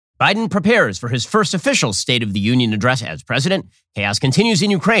Biden prepares for his first official State of the Union address as president. Chaos continues in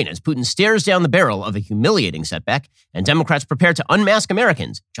Ukraine as Putin stares down the barrel of a humiliating setback, and Democrats prepare to unmask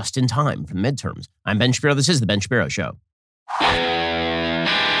Americans just in time for the midterms. I'm Ben Shapiro. This is The Ben Shapiro Show.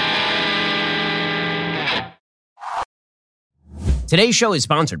 Today's show is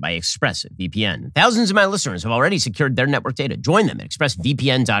sponsored by ExpressVPN. Thousands of my listeners have already secured their network data. Join them at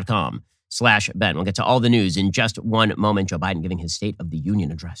expressvpn.com/Ben. We'll get to all the news in just one moment. Joe Biden giving his State of the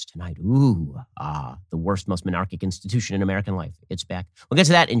Union address tonight. The worst, most monarchic institution in American life. It's back. We'll get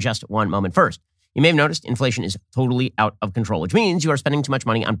to that in just one moment. First, you may have noticed inflation is totally out of control, which means you are spending too much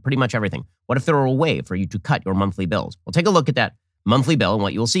money on pretty much everything. What if there were a way for you to cut your monthly bills? Well, take a look at that monthly bill, and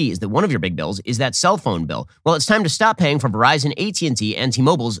what you'll see is that one of your big bills is that cell phone bill. Well, it's time to stop paying for Verizon, AT&T, and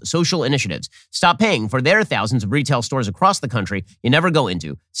T-Mobile's social initiatives. Stop paying for their thousands of retail stores across the country you never go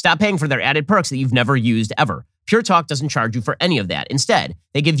into. Stop paying for their added perks that you've never used ever. Pure Talk doesn't charge you for any of that. Instead,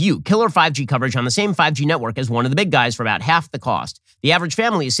 they give you killer 5G coverage on the same 5G network as one of the big guys for about half the cost. The average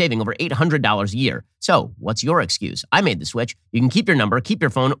family is saving over $800 a year. So, what's your excuse? I made the switch. You can keep your number, keep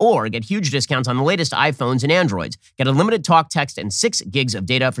your phone, or get huge discounts on the latest iPhones and Androids. Get unlimited talk, text, and 6 gigs of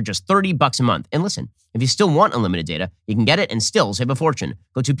data for just $30 a month. And listen, if you still want unlimited data, you can get it and still save a fortune.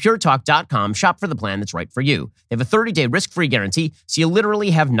 Go to puretalk.com, shop for the plan that's right for you. They have a 30-day risk-free guarantee, so you literally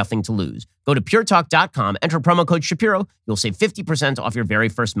have nothing to lose. Go to puretalk.com, enter promo code Shapiro. You'll save 50% off your very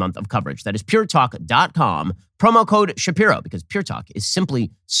first month of coverage. That is puretalk.com, promo code Shapiro, because Pure Talk is simply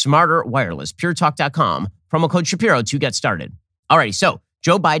smarter wireless. puretalk.com, promo code Shapiro to get started. Alrighty, so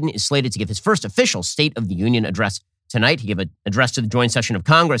Joe Biden is slated to give his first official State of the Union address tonight. He gave an address to the joint session of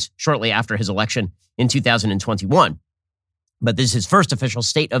Congress shortly after his election in 2021. But this is his first official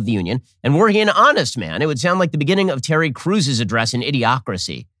State of the Union. And were he an honest man, it would sound like the beginning of Terry Crews's address in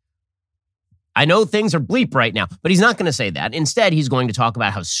Idiocracy. I know things are bleep right now, but he's not going to say that. Instead, he's going to talk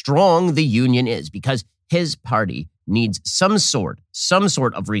about how strong the union is because his party needs some sort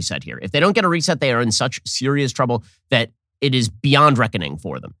of reset here. If they don't get a reset, they are in such serious trouble that it is beyond reckoning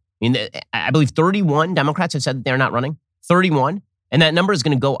for them. I mean, I believe 31 Democrats have said that they're not running. 31. And that number is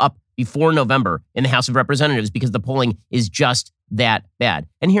going to go up before November in the House of Representatives because the polling is just that bad.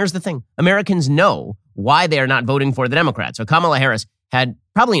 And here's the thing. Americans know why they are not voting for the Democrats. So Kamala Harris had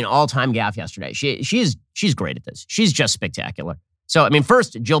probably an all-time gaffe yesterday. She's great at this. She's just spectacular. So, I mean,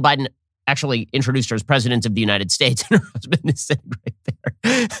 first, Jill Biden actually introduced her as president of the United States, and her husband is sitting right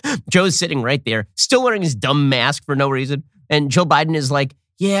there. Joe's sitting right there, still wearing his dumb mask for no reason. And Joe Biden is like,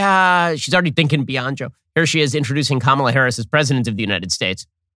 yeah, she's already thinking beyond Joe. Here she is introducing Kamala Harris as president of the United States.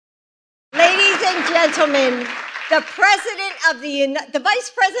 Ladies and gentlemen, the vice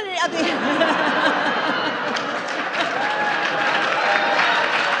president of the...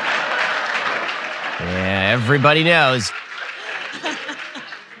 Yeah, everybody knows.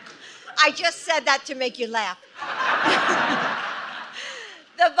 I just said that to make you laugh.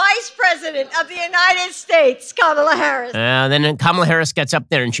 The vice president of the United States, Kamala Harris. Then Kamala Harris gets up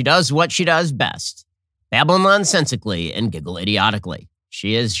there and she does what she does best. Babble nonsensically and giggle idiotically.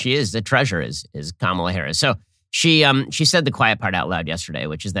 She is the treasure, is Kamala Harris. So she said the quiet part out loud yesterday,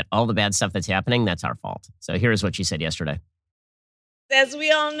 which is that all the bad stuff that's happening, that's our fault. So here's what she said yesterday. As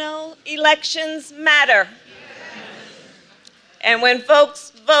we all know, elections matter. And when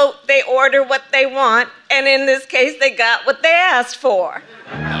folks vote, they order what they want. And in this case, they got what they asked for.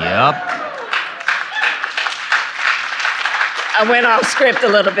 Yep. I went off script a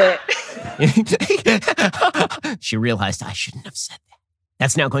little bit. She realized I shouldn't have said that.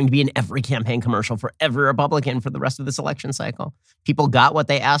 That's now going to be in every campaign commercial for every Republican for the rest of this election cycle. People got what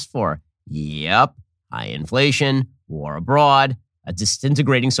they asked for. Yep. High inflation, war abroad, a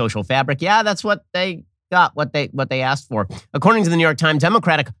disintegrating social fabric. Yeah, that's what they got, what they asked for. According to the New York Times,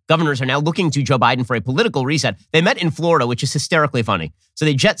 Democratic governors are now looking to Joe Biden for a political reset. They met in Florida, which is hysterically funny. So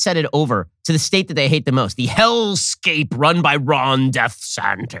they jet-setted over to the state that they hate the most, the hellscape run by Ron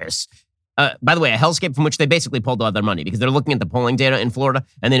DeSantis. By the way, a hellscape from which they basically pulled all their money because they're looking at the polling data in Florida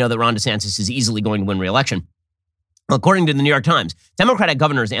and they know that Ron DeSantis is easily going to win re-election. According to the New York Times, Democratic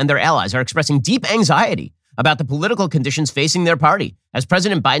governors and their allies are expressing deep anxiety about the political conditions facing their party as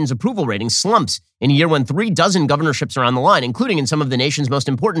President Biden's approval rating slumps in a year when 36 governorships are on the line, including in some of the nation's most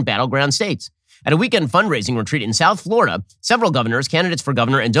important battleground states. At a weekend fundraising retreat in South Florida, several governors, candidates for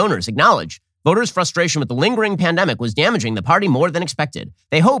governor, and donors acknowledged voters' frustration with the lingering pandemic was damaging the party more than expected.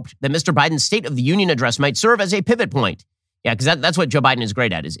 They hoped that Mr. Biden's State of the Union address might serve as a pivot point. Yeah, because that's what Joe Biden is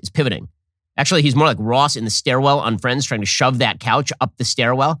great at, is pivoting. Actually, he's more like Ross in the stairwell on Friends trying to shove that couch up the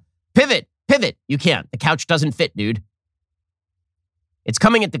stairwell. Pivot. You can't. The couch doesn't fit, dude. It's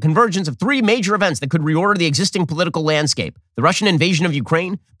coming at the convergence of three major events that could reorder the existing political landscape: the Russian invasion of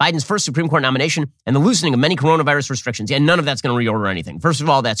Ukraine, Biden's first Supreme Court nomination, and the loosening of many coronavirus restrictions. Yeah, none of that's going to reorder anything. First of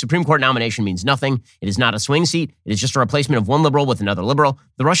all, that Supreme Court nomination means nothing. It is not a swing seat. It is just a replacement of one liberal with another liberal.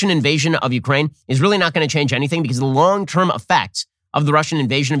 The Russian invasion of Ukraine is really not going to change anything because the long-term effects of the Russian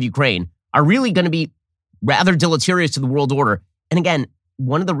invasion of Ukraine are really going to be rather deleterious to the world order. And again,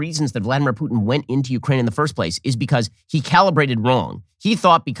 one of the reasons that Vladimir Putin went into Ukraine in the first place is because he calibrated wrong. He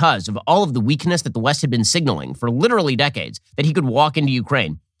thought because of all of the weakness that the West had been signaling for literally decades that he could walk into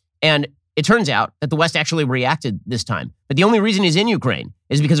Ukraine. And it turns out that the West actually reacted this time. But the only reason he's in Ukraine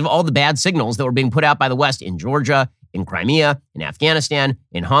is because of all the bad signals that were being put out by the West in Georgia, in Crimea, in Afghanistan,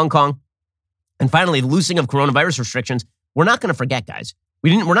 in Hong Kong. And finally, the loosening of coronavirus restrictions. We're not going to forget, guys.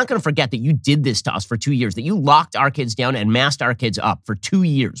 We're not going to forget that you did this to us for 2 years, that you locked our kids down and masked our kids up for 2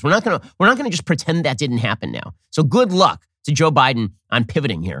 years. We're not going to just pretend that didn't happen now. So good luck to Joe Biden on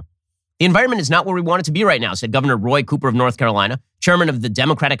pivoting here. The environment is not where we want it to be right now, said Governor Roy Cooper of North Carolina, chairman of the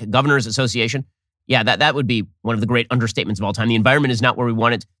Democratic Governors Association. Yeah, that would be one of the great understatements of all time. The environment is not where we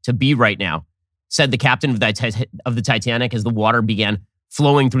want it to be right now, said the captain of the Titanic as the water began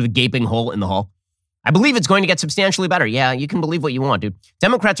flowing through the gaping hole in the hull. I believe it's going to get substantially better. Yeah, you can believe what you want, dude.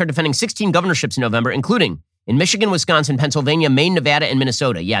 Democrats are defending 16 governorships in November, including in Michigan, Wisconsin, Pennsylvania, Maine, Nevada, and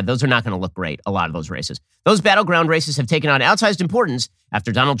Minnesota. Yeah, those are not going to look great, a lot of those races. Those battleground races have taken on outsized importance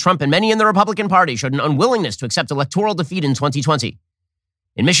after Donald Trump and many in the Republican Party showed an unwillingness to accept electoral defeat in 2020.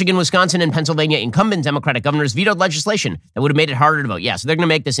 In Michigan, Wisconsin, and Pennsylvania, incumbent Democratic governors vetoed legislation that would have made it harder to vote. Yeah, so they're going to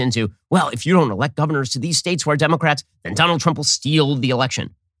make this into, well, if you don't elect governors to these states who are Democrats, then Donald Trump will steal the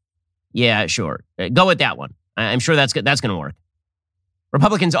election. Yeah, sure. Go with that one. I'm sure that's going to work.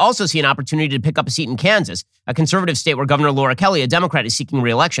 Republicans also see an opportunity to pick up a seat in Kansas, a conservative state where Governor Laura Kelly, a Democrat, is seeking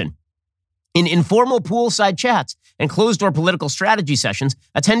re-election. In informal poolside chats and closed-door political strategy sessions,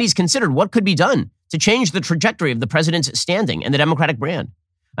 attendees considered what could be done to change the trajectory of the president's standing and the Democratic brand.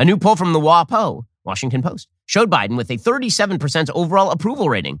 A new poll from the WAPO, Washington Post, showed Biden with a 37% overall approval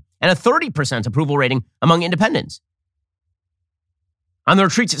rating and a 30% approval rating among independents. On the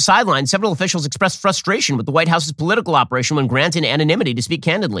retreat's sideline, several officials expressed frustration with the White House's political operation when granted anonymity to speak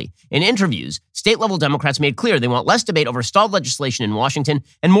candidly. In interviews, state-level Democrats made clear they want less debate over stalled legislation in Washington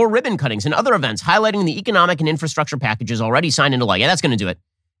and more ribbon cuttings and other events highlighting the economic and infrastructure packages already signed into law. Yeah, that's going to do it.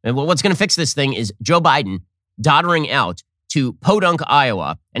 And what's going to fix this thing is Joe Biden doddering out to Podunk,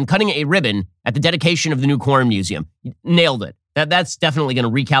 Iowa, and cutting a ribbon at the dedication of the new Corn Museum. Nailed it. That's definitely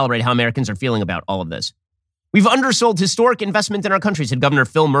going to recalibrate how Americans are feeling about all of this. We've undersold historic investment in our country, said Governor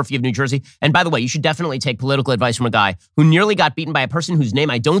Phil Murphy of New Jersey. And by the way, you should definitely take political advice from a guy who nearly got beaten by a person whose name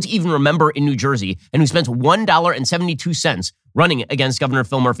I don't even remember in New Jersey and who spent $1.72 running against Governor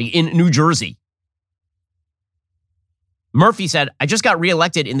Phil Murphy in New Jersey. Murphy said, I just got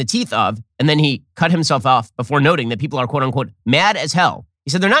reelected in the teeth of, and then he cut himself off before noting that people are, quote unquote, mad as hell.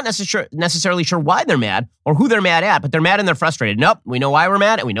 He said they're not necessarily sure why they're mad or who they're mad at, but they're mad and they're frustrated. Nope, we know why we're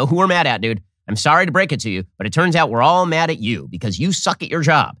mad and we know who we're mad at, dude. I'm sorry to break it to you, but it turns out we're all mad at you because you suck at your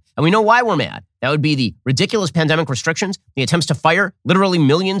job. And we know why we're mad. That would be the ridiculous pandemic restrictions, the attempts to fire literally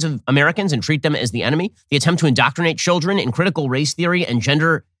millions of Americans and treat them as the enemy, the attempt to indoctrinate children in critical race theory and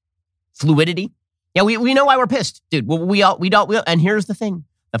gender fluidity. Yeah, we know why we're pissed, dude. We all, and here's the thing.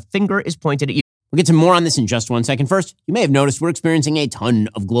 The finger is pointed at you. We'll get to more on this in just 1 second. First, you may have noticed we're experiencing a ton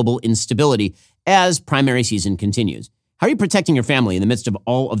of global instability as primary season continues. How are you protecting your family in the midst of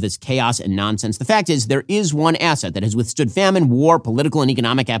all of this chaos and nonsense? The fact is, there is one asset that has withstood famine, war, political, and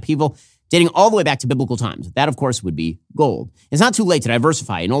economic upheaval dating all the way back to biblical times. That, of course, would be gold. It's not too late to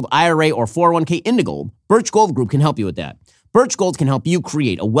diversify an old IRA or 401k into gold. Birch Gold Group can help you with that. Birch Gold can help you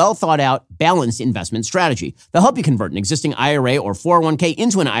create a well-thought-out, balanced investment strategy. They'll help you convert an existing IRA or 401k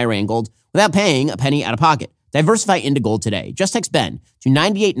into an IRA in gold without paying a penny out of pocket. Diversify into gold today. Just text BEN to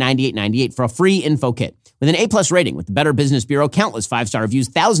 989898 for a free info kit. With an A-plus rating with the Better Business Bureau, countless 5-star reviews,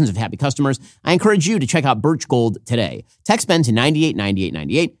 thousands of happy customers, I encourage you to check out Birch Gold today. Text BEN to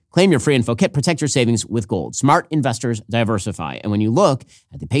 989898. Claim your free info kit. Protect your savings with gold. Smart investors diversify. And when you look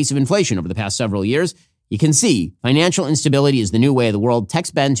at the pace of inflation over the past several years, you can see financial instability is the new way of the world.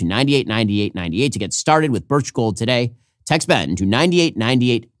 Text BEN to 989898 to get started with Birch Gold today. Text BEN to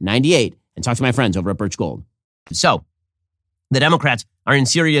 989898 and talk to my friends over at Birch Gold. So, the Democrats are in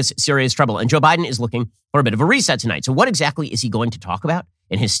serious trouble, and Joe Biden is looking for a bit of a reset tonight. So what exactly is he going to talk about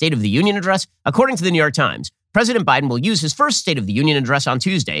in his State of the Union address? According to the New York Times, President Biden will use his first State of the Union address on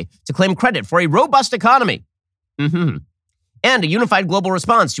Tuesday to claim credit for a robust economy and a unified global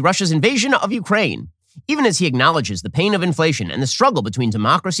response to Russia's invasion of Ukraine, even as he acknowledges the pain of inflation and the struggle between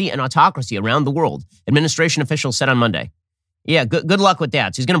democracy and autocracy around the world, administration officials said on Monday. Yeah, good luck with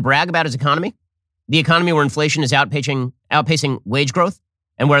that. So he's going to brag about his economy, the economy where inflation is outpacing wage growth,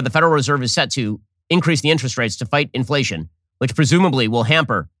 and where the Federal Reserve is set to increase the interest rates to fight inflation, which presumably will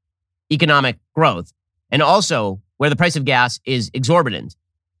hamper economic growth, and also where the price of gas is exorbitant,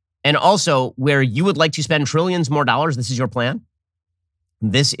 and also where you would like to spend trillions more dollars. This is your plan?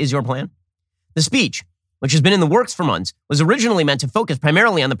 This is your plan? The speech, which has been in the works for months, was originally meant to focus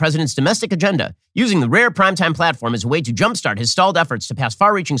primarily on the president's domestic agenda, using the rare primetime platform as a way to jumpstart his stalled efforts to pass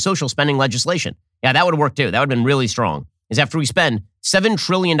far-reaching social spending legislation. Yeah, that would have worked too. That would have been really strong. Is after we spend $7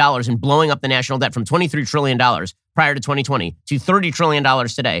 trillion in blowing up the national debt from $23 trillion prior to 2020 to $30 trillion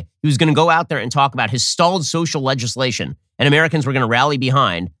today, he was going to go out there and talk about his stalled social legislation, and Americans were going to rally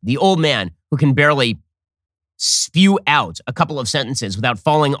behind the old man who can barely spew out a couple of sentences without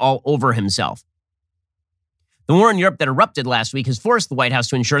falling all over himself. The war in Europe that erupted last week has forced the White House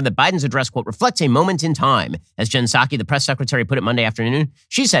to ensure that Biden's address, quote, reflects a moment in time. As Jen Psaki, the press secretary, put it Monday afternoon,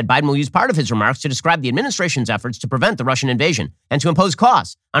 she said Biden will use part of his remarks to describe the administration's efforts to prevent the Russian invasion and to impose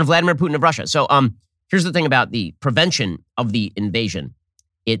costs on Vladimir Putin of Russia. So here's the thing about the prevention of the invasion.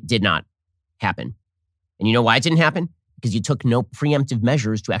 It did not happen. And you know why it didn't happen? Because you took no preemptive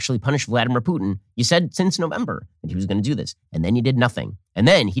measures to actually punish Vladimir Putin. You said since November that he was going to do this, and then you did nothing. And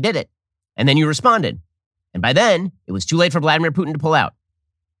then he did it. And then you responded. And by then, it was too late for Vladimir Putin to pull out.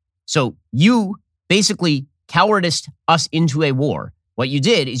 So you basically cowardiced us into a war. What you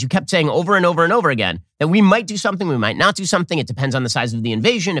did is you kept saying over and over and over again that we might do something, we might not do something. It depends on the size of the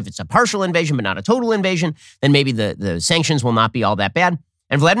invasion. If it's a partial invasion but not a total invasion, then maybe the sanctions will not be all that bad.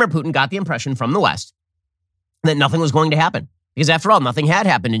 And Vladimir Putin got the impression from the West that nothing was going to happen. Because after all, nothing had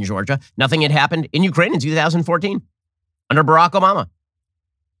happened in Georgia. Nothing had happened in Ukraine in 2014 under Barack Obama.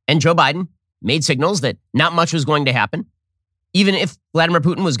 And Joe Biden made signals that not much was going to happen, even if Vladimir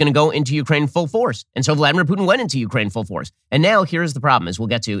Putin was going to go into Ukraine full force. And so Vladimir Putin went into Ukraine full force. And now here's the problem, as we'll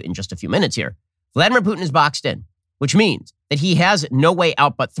get to in just a few minutes here. Vladimir Putin is boxed in, which means that he has no way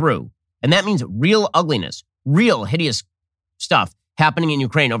out but through. And that means real ugliness, real hideous stuff happening in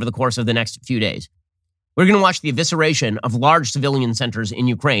Ukraine over the course of the next few days. We're going to watch the evisceration of large civilian centers in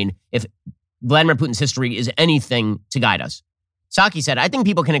Ukraine if Vladimir Putin's history is anything to guide us. Psaki said, I think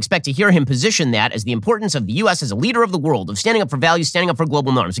people can expect to hear him position that as the importance of the U.S. as a leader of the world, of standing up for values, standing up for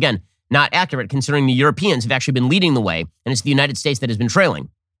global norms. Again, not accurate considering the Europeans have actually been leading the way, and it's the United States that has been trailing.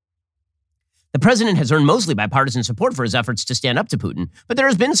 The president has earned mostly bipartisan support for his efforts to stand up to Putin, but there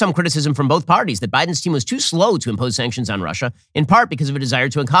has been some criticism from both parties that Biden's team was too slow to impose sanctions on Russia, in part because of a desire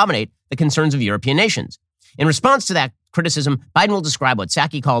to accommodate the concerns of European nations. In response to that criticism, Biden will describe what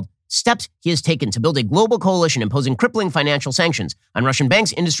Psaki called steps he has taken to build a global coalition imposing crippling financial sanctions on Russian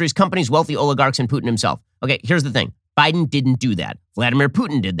banks, industries, companies, wealthy oligarchs, and Putin himself. Okay, here's the thing. Biden didn't do that. Vladimir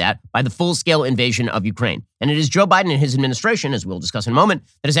Putin did that by the full-scale invasion of Ukraine. And it is Joe Biden and his administration, as we'll discuss in a moment,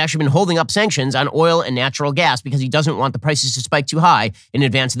 that has actually been holding up sanctions on oil and natural gas because he doesn't want the prices to spike too high in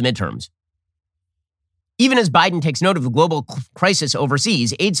advance of the midterms. Even as Biden takes note of the global crisis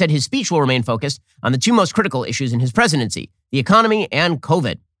overseas, Aide said his speech will remain focused on the two most critical issues in his presidency, the economy and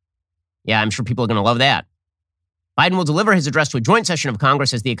COVID. Yeah, I'm sure people are going to love that. Biden will deliver his address to a joint session of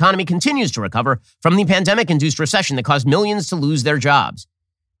Congress as the economy continues to recover from the pandemic-induced recession that caused millions to lose their jobs.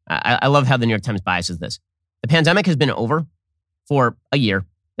 I love how the New York Times biases this. The pandemic has been over for a year.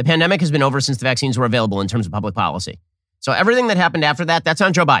 The pandemic has been over since the vaccines were available in terms of public policy. So everything that happened after that, that's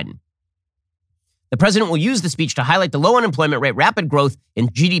on Joe Biden. The president will use the speech to highlight the low unemployment rate, rapid growth in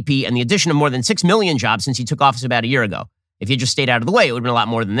GDP, and the addition of more than 6 million jobs since he took office about a year ago. If he had just stayed out of the way, it would have been a lot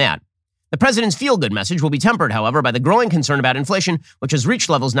more than that. The president's feel-good message will be tempered, however, by the growing concern about inflation, which has reached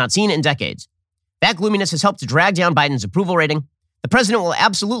levels not seen in decades. That gloominess has helped to drag down Biden's approval rating. The president will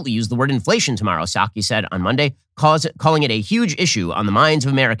absolutely use the word inflation tomorrow, Psaki said on Monday, calling it a huge issue on the minds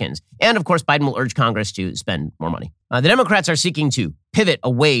of Americans. And, of course, Biden will urge Congress to spend more money. The Democrats are seeking to pivot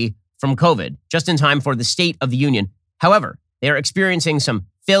away from COVID just in time for the State of the Union. However, they are experiencing some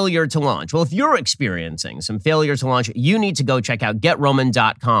failure to launch. Well, if you're experiencing some failure to launch, you need to go check out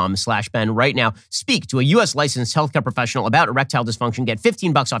GetRoman.com/Ben right now. Speak to a U.S. licensed healthcare professional about erectile dysfunction. Get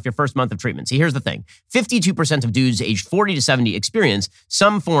 $15 off your first month of treatment. See, here's the thing. 52% of dudes aged 40 to 70 experience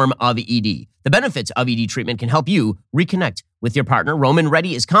some form of ED. The benefits of ED treatment can help you reconnect with your partner. Roman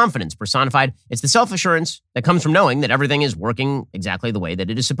Ready is confidence personified. It's the self-assurance that comes from knowing that everything is working exactly the way that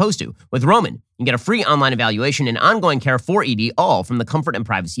it is supposed to. With Roman, you can get a free online evaluation and ongoing care for ED, all from the comfort and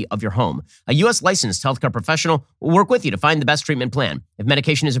privacy of your home. A U.S. licensed healthcare professional will work with you to find the best treatment plan. If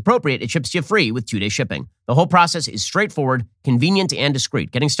medication is appropriate, it ships to you free with 2-day shipping. The whole process is straightforward, convenient, and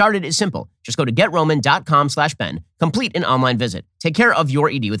discreet. Getting started is simple. Just go to GetRoman.com/Ben. Complete an online visit. Take care of your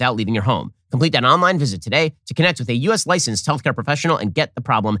ED without leaving your home. Complete that online visit today to connect with a U.S. licensed healthcare professional and get the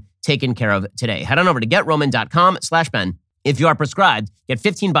problem taken care of today. Head on over to GetRoman.com/Ben. If you are prescribed, get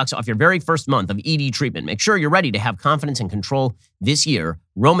 $15 off your very first month of ED treatment. Make sure you're ready to have confidence and control this year.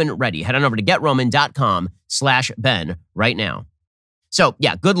 Roman ready. Head on over to GetRoman.com/Ben right now. So,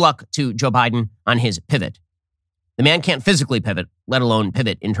 yeah, good luck to Joe Biden on his pivot. The man can't physically pivot, let alone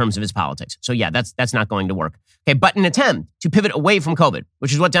pivot in terms of his politics. So, yeah, that's not going to work. Okay, but an attempt to pivot away from COVID,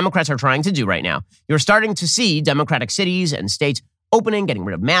 which is what Democrats are trying to do right now. You're starting to see Democratic cities and states opening, getting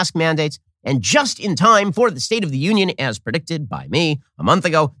rid of mask mandates, and just in time for the State of the Union, as predicted by me a month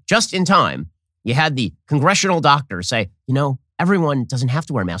ago, just in time, you had the congressional doctor say, everyone doesn't have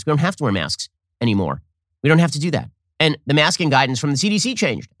to wear masks. We don't have to wear masks anymore. We don't have to do that. And the masking guidance from the CDC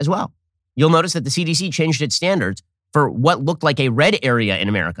changed as well. You'll notice that the CDC changed its standards for what looked like a red area in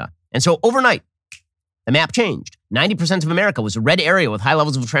America. And so overnight, the map changed. 90% of America was a red area with high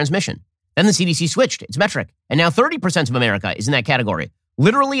levels of transmission. Then the CDC switched its metric. And now 30% of America is in that category,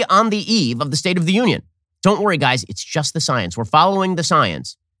 literally on the eve of the State of the Union. Don't worry, guys. It's just the science. We're following the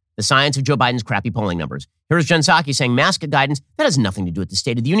science of Joe Biden's crappy polling numbers. Here's Jen Psaki saying mask guidance, that has nothing to do with the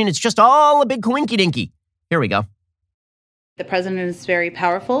State of the Union. It's just all a big coinky-dinky. Here we go. The president is very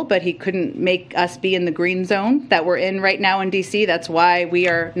powerful, but he couldn't make us be in the green zone that we're in right now in D.C. That's why we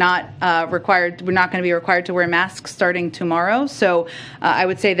are not required. We're not going to be required to wear masks starting tomorrow. So I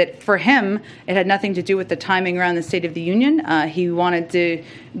would say that for him, it had nothing to do with the timing around the State of the Union. He wanted to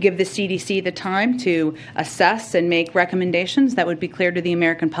give the CDC the time to assess and make recommendations that would be clear to the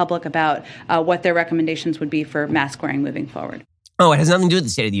American public about what their recommendations would be for mask wearing moving forward. Oh, it has nothing to do with the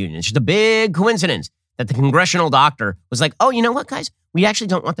State of the Union. It's just a big coincidence that the congressional doctor was like, oh, you know what, guys? We actually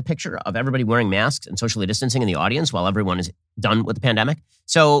don't want the picture of everybody wearing masks and socially distancing in the audience while everyone is done with the pandemic.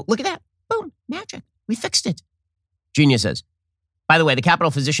 So look at that. Boom, magic. We fixed it. Geniuses. By the way, the Capitol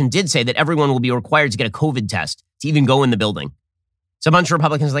physician did say that everyone will be required to get a COVID test to even go in the building. So a bunch of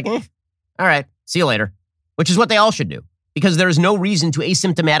Republicans are like, all right, see you later, which is what they all should do because there is no reason to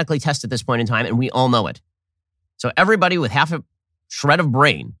asymptomatically test at this point in time, and we all know it. So everybody with half a shred of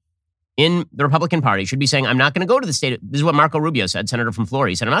brain in the Republican Party should be saying, I'm not going to go to the state. This is what Marco Rubio said, senator from Florida.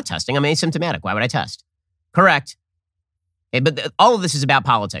 He said, I'm not testing. I'm asymptomatic. Why would I test? Correct. Okay, but all of this is about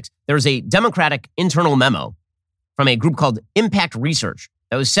politics. There is a Democratic internal memo from a group called Impact Research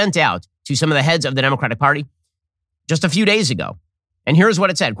that was sent out to some of the heads of the Democratic Party just a few days ago. And here's what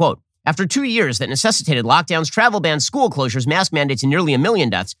it said, quote, after 2 years that necessitated lockdowns, travel bans, school closures, mask mandates, and nearly 1 million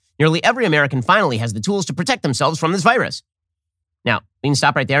deaths, nearly every American finally has the tools to protect themselves from this virus. Now, we can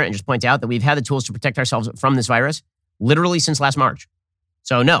stop right there and just point out that we've had the tools to protect ourselves from this virus literally since last March.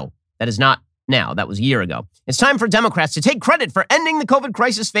 So no, that is not now. That was a year ago. It's time for Democrats to take credit for ending the COVID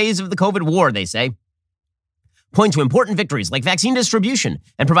crisis phase of the COVID war, they say. Point to important victories like vaccine distribution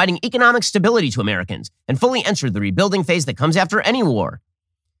and providing economic stability to Americans and fully enter the rebuilding phase that comes after any war.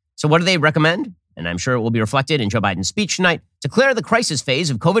 So what do they recommend? And I'm sure it will be reflected in Joe Biden's speech tonight. Declare the crisis phase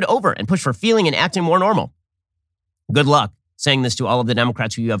of COVID over and push for feeling and acting more normal. Good luck saying this to all of the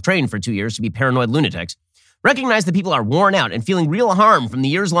Democrats who you have trained for 2 years to be paranoid lunatics. Recognize that people are worn out and feeling real harm from the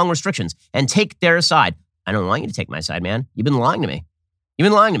years-long restrictions and take their side. I don't want you to take my side, man. You've been lying to me. You've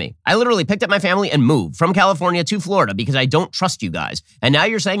been lying to me. I literally picked up my family and moved from California to Florida because I don't trust you guys. And now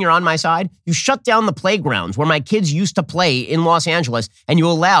you're saying you're on my side? You shut down the playgrounds where my kids used to play in Los Angeles, and you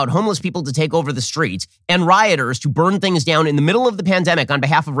allowed homeless people to take over the streets and rioters to burn things down in the middle of the pandemic on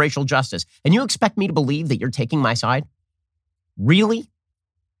behalf of racial justice. And you expect me to believe that you're taking my side? Really?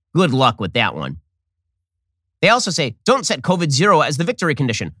 Good luck with that one. They also say, don't set COVID zero as the victory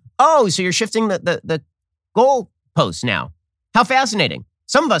condition. Oh, so you're shifting the goal post now. How fascinating.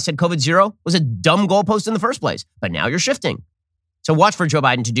 Some of us said COVID zero was a dumb goalpost in the first place, but now you're shifting. So watch for Joe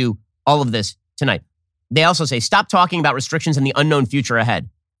Biden to do all of this tonight. They also say, stop talking about restrictions and the unknown future ahead.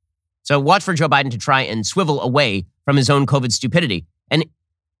 So watch for Joe Biden to try and swivel away from his own COVID stupidity. And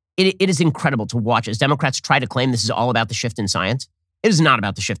it is incredible to watch as Democrats try to claim this is all about the shift in science. It is not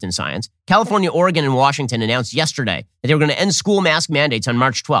about the shift in science. California, Oregon, and Washington announced yesterday that they were going to end school mask mandates on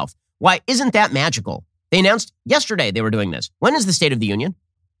March 12th. Why isn't that magical? They announced yesterday they were doing this. When is the State of the Union?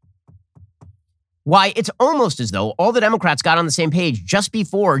 Why, it's almost as though all the Democrats got on the same page just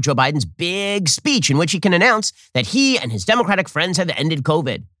before Joe Biden's big speech in which he can announce that he and his Democratic friends have ended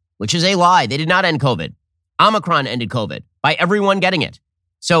COVID, which is a lie. They did not end COVID. Omicron ended COVID by everyone getting it.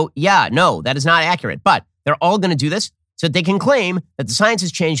 So yeah, no, that is not accurate. But they're all going to do this so that they can claim that the science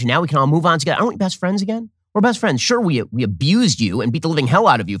has changed and now we can all move on together. Aren't we best friends again? We're best friends. Sure, we abused you and beat the living hell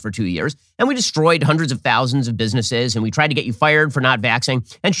out of you for 2 years. And we destroyed hundreds of thousands of businesses. And we tried to get you fired for not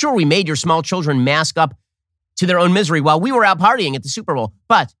vaxxing. And sure, we made your small children mask up to their own misery while we were out partying at the Super Bowl.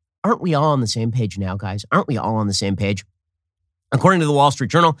 But aren't we all on the same page now, guys? Aren't we all on the same page? According to the Wall Street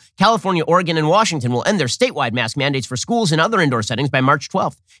Journal, California, Oregon, and Washington will end their statewide mask mandates for schools and other indoor settings by March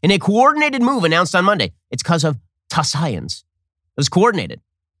 12th in a coordinated move announced on Monday. It's because of science. It was coordinated.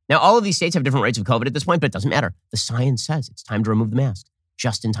 Now, all of these states have different rates of COVID at this point, but it doesn't matter. The science says it's time to remove the masks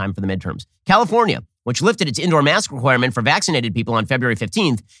just in time for the midterms. California, which lifted its indoor mask requirement for vaccinated people on February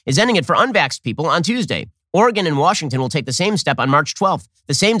 15th, is ending it for unvaxxed people on Tuesday. Oregon and Washington will take the same step on March 12th.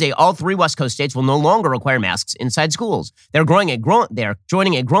 The same day, all 3 West Coast states will no longer require masks inside schools. They're joining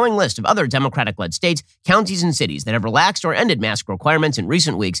a growing list of other Democratic-led states, counties, and cities that have relaxed or ended mask requirements in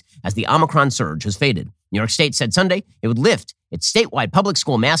recent weeks as the Omicron surge has faded. New York State said Sunday it would lift its statewide public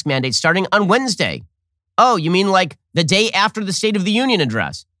school mask mandate starting on Wednesday. Oh, you mean like the day after the State of the Union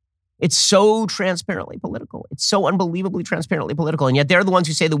address? It's so transparently political. It's so unbelievably transparently political. And yet they're the ones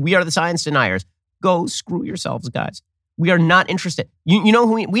who say that we are the science deniers. Go screw yourselves, guys. We are not interested. You know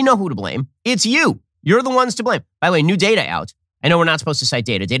who we know who to blame. It's you. You're the ones to blame. By the way, new data out. I know we're not supposed to cite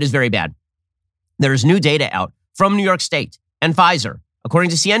data. Data is very bad. There's new data out from New York State and Pfizer. According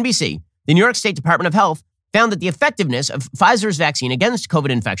to CNBC, the New York State Department of Health found that the effectiveness of Pfizer's vaccine against COVID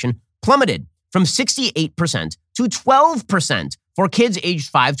infection plummeted from 68% to 12% for kids aged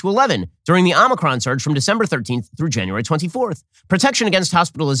 5 to 11 during the Omicron surge from December 13th through January 24th. Protection against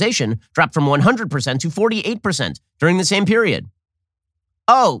hospitalization dropped from 100% to 48% during the same period.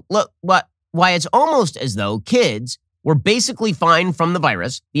 Oh, look, why it's almost as though kids were basically fine from the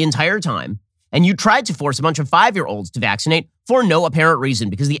virus the entire time, and you tried to force a bunch of 5-year-olds to vaccinate for no apparent reason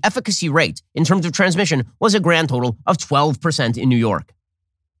because the efficacy rate in terms of transmission was a grand total of 12% in New York.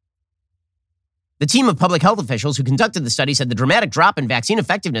 The team of public health officials who conducted the study said the dramatic drop in vaccine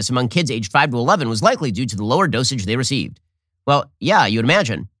effectiveness among kids aged 5 to 11 was likely due to the lower dosage they received. Well, yeah, you'd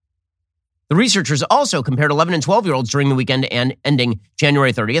imagine. The researchers also compared 11 and 12-year-olds during the weekend and ending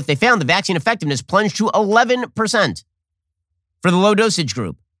January 30th. They found the vaccine effectiveness plunged to 11% for the low dosage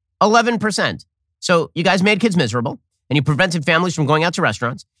group. 11%. So you guys made kids miserable, and you prevented families from going out to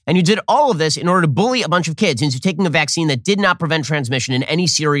restaurants, and you did all of this in order to bully a bunch of kids into taking a vaccine that did not prevent transmission in any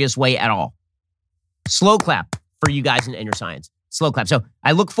serious way at all. Slow clap for you guys and your science. Slow clap. So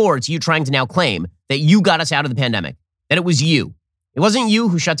I look forward to you trying to now claim that you got us out of the pandemic, that it was you. It wasn't you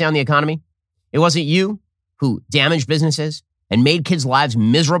who shut down the economy. It wasn't you who damaged businesses and made kids' lives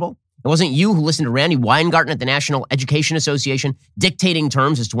miserable. It wasn't you who listened to Randy Weingarten at the National Education Association dictating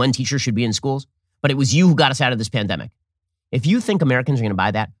terms as to when teachers should be in schools. But it was you who got us out of this pandemic. If you think Americans are going to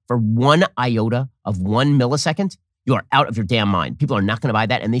buy that for 1 iota of 1 millisecond, you are out of your damn mind. People are not going to buy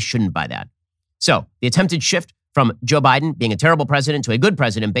that, and they shouldn't buy that. So the attempted shift from Joe Biden being a terrible president to a good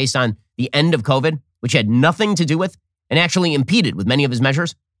president based on the end of COVID, which had nothing to do with and actually impeded with many of his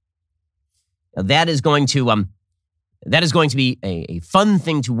measures, that is going to be a fun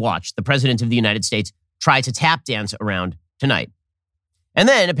thing to watch the president of the United States try to tap dance around tonight. And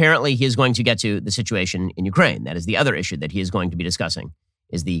then apparently he is going to get to the situation in Ukraine. That is the other issue that he is going to be discussing,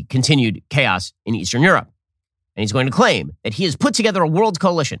 is the continued chaos in Eastern Europe. And he's going to claim that he has put together a world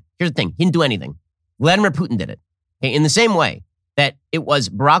coalition. Here's the thing. He didn't do anything. Vladimir Putin did it. Okay, in the same way that it was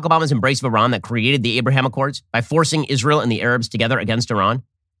Barack Obama's embrace of Iran that created the Abraham Accords by forcing Israel and the Arabs together against Iran.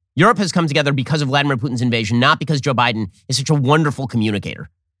 Europe has come together because of Vladimir Putin's invasion, not because Joe Biden is such a wonderful communicator.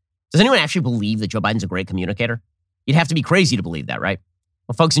 Does anyone actually believe that Joe Biden's a great communicator? You'd have to be crazy to believe that, right?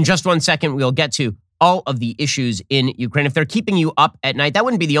 Well, folks, in just 1 second, we'll get to all of the issues in Ukraine. If they're keeping you up at night, that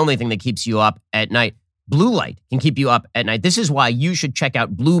wouldn't be the only thing that keeps you up at night. Blue light can keep you up at night. This is why you should check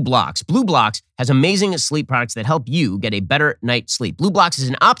out Blue Blocks. Blue Blocks has amazing sleep products that help you get a better night's sleep. Blue Blocks is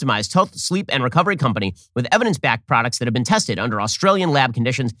an optimized health, sleep, and recovery company with evidence-backed products that have been tested under Australian lab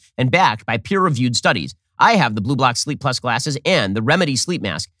conditions and backed by peer-reviewed studies. I have the Blue Block Sleep Plus glasses and the Remedy Sleep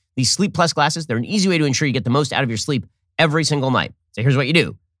Mask. These Sleep Plus glasses, they're an easy way to ensure you get the most out of your sleep every single night. So here's what you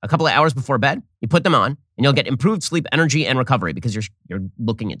do. A couple of hours before bed, you put them on, and you'll get improved sleep, energy, and recovery because you're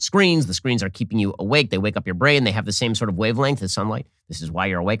looking at screens. The screens are keeping you awake. They wake up your brain. They have the same sort of wavelength as sunlight. This is why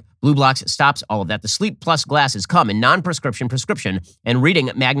you're awake. Blue Blocks stops all of that. The Sleep Plus glasses come in non-prescription, prescription, and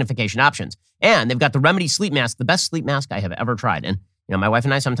reading magnification options. And they've got the Remedy Sleep Mask, the best sleep mask I have ever tried. And you know, my wife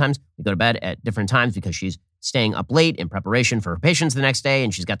and I sometimes we go to bed at different times because she's staying up late in preparation for her patients the next day,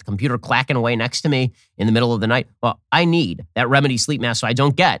 and she's got the computer clacking away next to me in the middle of the night. Well, I need that Remedy Sleep Mask so I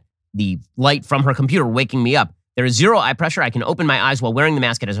don't get the light from her computer waking me up. There is zero eye pressure. I can open my eyes while wearing the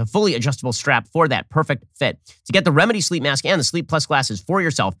mask. It has a fully adjustable strap for that perfect fit. To get the Remedy Sleep Mask and the Sleep Plus glasses for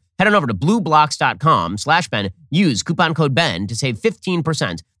yourself, head on over to blueblocks.com/Ben. Use coupon code Ben to save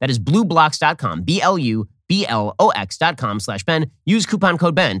 15%. That is blueblocks.com, BLUBLOX.com/Ben. Use coupon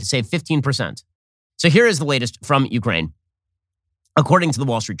code Ben to save 15%. So here is the latest from Ukraine. According to the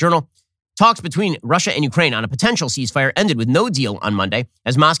Wall Street Journal, talks between Russia and Ukraine on a potential ceasefire ended with no deal on Monday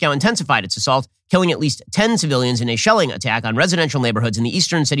as Moscow intensified its assault, killing at least 10 civilians in a shelling attack on residential neighborhoods in the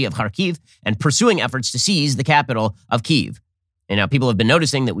eastern city of Kharkiv and pursuing efforts to seize the capital of Kyiv. And now people have been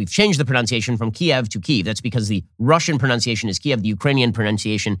noticing that we've changed the pronunciation from Kiev to Kyiv. That's because the Russian pronunciation is Kiev, the Ukrainian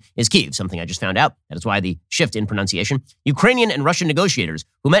pronunciation is Kyiv, something I just found out. That is why the shift in pronunciation. Ukrainian and Russian negotiators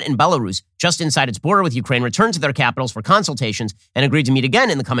who met in Belarus just inside its border with Ukraine returned to their capitals for consultations and agreed to meet again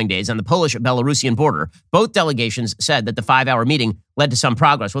in the coming days on the Polish-Belarusian border. Both delegations said that the 5-hour meeting led to some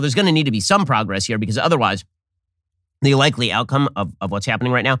progress. Well, there's going to need to be some progress here because otherwise the likely outcome of what's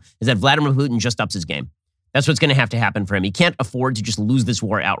happening right now is that Vladimir Putin just ups his game. That's what's going to have to happen for him. He can't afford to just lose this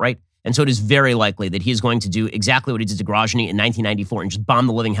war outright. And so it is very likely that he is going to do exactly what he did to Grozny in 1994 and just bomb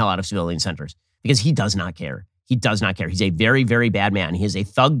the living hell out of civilian centers because he does not care. He does not care. He's a very, very bad man. He is a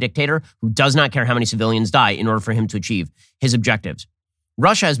thug dictator who does not care how many civilians die in order for him to achieve his objectives.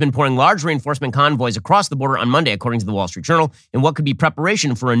 Russia has been pouring large reinforcement convoys across the border on Monday, according to the Wall Street Journal, in what could be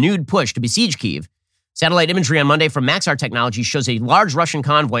preparation for a renewed push to besiege Kyiv. Satellite imagery on Monday from Maxar Technologies shows a large Russian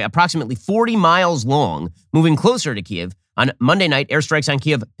convoy approximately 40 miles long moving closer to Kyiv. On Monday night, airstrikes on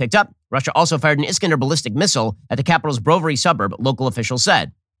Kyiv picked up. Russia also fired an Iskander ballistic missile at the capital's Brovary suburb, local officials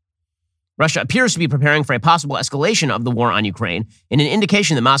said. Russia appears to be preparing for a possible escalation of the war on Ukraine in an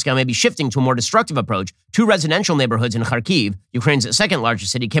indication that Moscow may be shifting to a more destructive approach. 2 residential neighborhoods in Kharkiv, Ukraine's second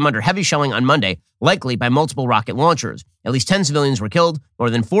largest city, came under heavy shelling on Monday, likely by multiple rocket launchers. At least 10 civilians were killed,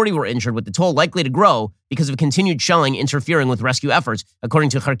 more than 40 were injured, with the toll likely to grow because of continued shelling interfering with rescue efforts, according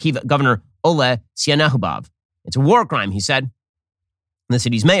to Kharkiv Governor Ole Sianahubov. It's a war crime, he said. The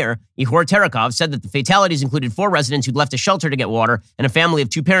city's mayor, Ihor Terekov, said that the fatalities included 4 residents who'd left a shelter to get water and a family of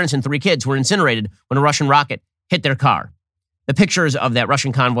 2 parents and 3 kids who were incinerated when a Russian rocket hit their car. The pictures of that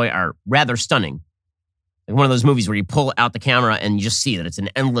Russian convoy are rather stunning. Like one of those movies where you pull out the camera and you just see that it's an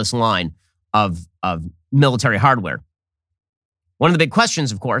endless line of military hardware. One of the big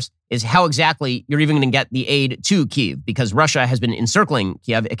questions, of course, is how exactly you're even going to get the aid to Kyiv, because Russia has been encircling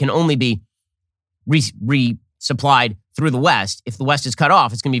Kyiv. It can only be resupplied through the West. If the West is cut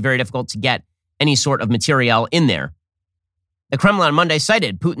off, it's going to be very difficult to get any sort of material in there. The Kremlin on Monday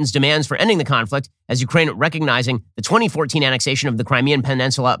cited Putin's demands for ending the conflict as Ukraine recognizing the 2014 annexation of the Crimean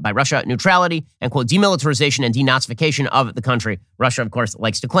Peninsula by Russia, neutrality, and, quote, demilitarization and denazification of the country. Russia, of course,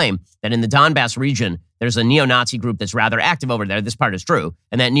 likes to claim that in the Donbass region, there's a neo-Nazi group that's rather active over there. This part is true.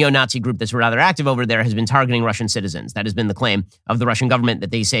 And that neo-Nazi group that's rather active over there has been targeting Russian citizens. That has been the claim of the Russian government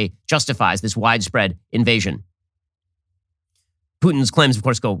that they say justifies this widespread invasion. Putin's claims, of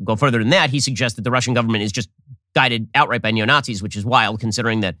course, go further than that. He suggests that the Russian government is just guided outright by neo-Nazis, which is wild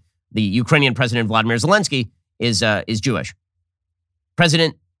considering that the Ukrainian president, Vladimir Zelensky, is Jewish.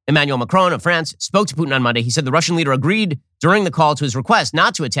 President Emmanuel Macron of France spoke to Putin on Monday. He said the Russian leader agreed during the call to his request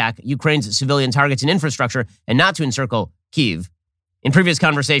not to attack Ukraine's civilian targets and infrastructure and not to encircle Kyiv. In previous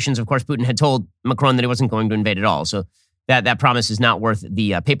conversations, of course, Putin had told Macron that he wasn't going to invade at all. So that promise is not worth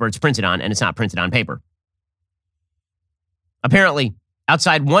the paper it's printed on, and it's not printed on paper. Apparently,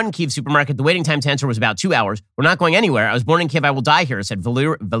 outside one Kyiv supermarket, the waiting time to enter was about 2 hours. We're not going anywhere. I was born in Kyiv. I will die here, said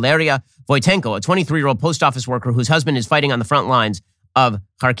Valeria Voitenko, a 23-year-old post office worker whose husband is fighting on the front lines of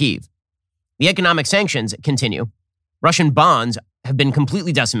Kharkiv. The economic sanctions continue. Russian bonds have been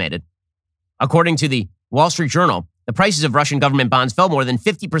completely decimated. According to the Wall Street Journal, the prices of Russian government bonds fell more than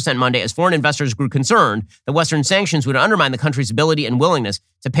 50% Monday as foreign investors grew concerned that Western sanctions would undermine the country's ability and willingness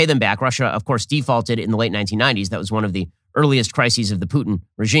to pay them back. Russia, of course, defaulted in the late 1990s. That was one of the earliest crises of the Putin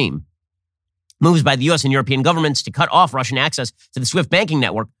regime. Moves by the U.S. and European governments to cut off Russian access to the SWIFT banking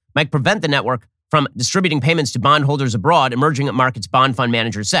network might prevent the network from distributing payments to bondholders abroad, emerging markets bond fund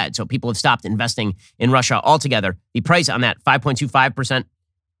managers said. So people have stopped investing in Russia altogether. The price on that 5.25%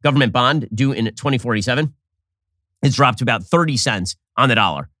 government bond due in 2047 has dropped to about 30 cents on the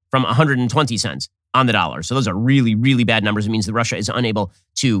dollar from 120 cents on the dollar. So those are really, really bad numbers. It means that Russia is unable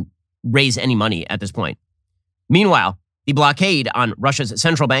to raise any money at this point. Meanwhile, the blockade on Russia's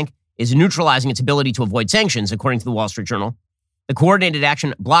central bank is neutralizing its ability to avoid sanctions, according to the Wall Street Journal. The coordinated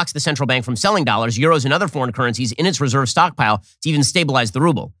action blocks the central bank from selling dollars, euros, and other foreign currencies in its reserve stockpile to even stabilize the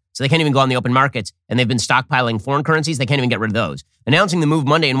ruble. So they can't even go on the open markets, and they've been stockpiling foreign currencies. They can't even get rid of those. Announcing the move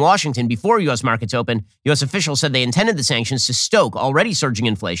Monday in Washington before U.S. markets opened, U.S. officials said they intended the sanctions to stoke already surging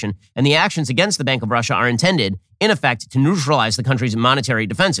inflation, and the actions against the Bank of Russia are intended, in effect, to neutralize the country's monetary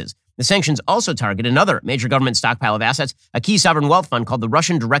defenses. The sanctions also target another major government stockpile of assets, a key sovereign wealth fund called the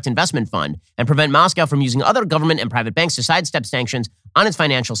Russian Direct Investment Fund, and prevent Moscow from using other government and private banks to sidestep sanctions on its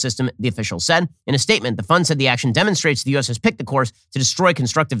financial system, the official said. In a statement, the fund said the action demonstrates the U.S. has picked the course to destroy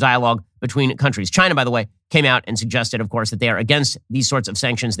constructive dialogue between countries. China, by the way, came out and suggested, of course, that they are against these sorts of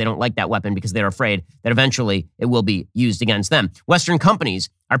sanctions. They don't like that weapon because they're afraid that eventually it will be used against them. Western companies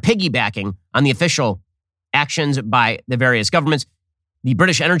are piggybacking on the official actions by the various governments. The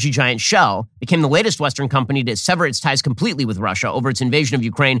British energy giant Shell became the latest Western company to sever its ties completely with Russia over its invasion of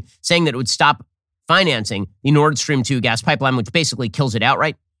Ukraine, saying that it would stop financing the Nord Stream 2 gas pipeline, which basically kills it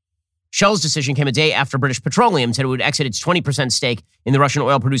outright. Shell's decision came a day after British Petroleum said it would exit its 20% stake in the Russian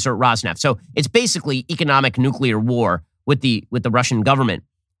oil producer Rosneft. So it's basically economic nuclear war with the Russian government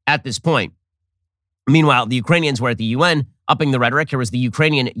at this point. Meanwhile, the Ukrainians were at the UN upping the rhetoric. Here was the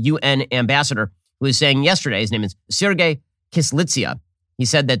Ukrainian UN ambassador who was saying yesterday, his name is Sergei Kislitsia. He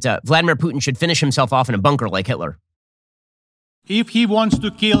said that Vladimir Putin should finish himself off in a bunker like Hitler. If he wants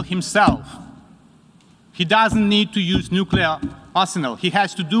to kill himself, he doesn't need to use nuclear arsenal. He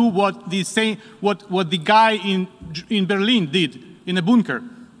has to do what the guy in Berlin did in a bunker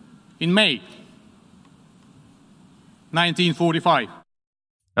in May 1945.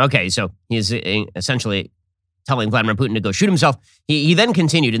 Okay, so he's essentially telling Vladimir Putin to go shoot himself. He then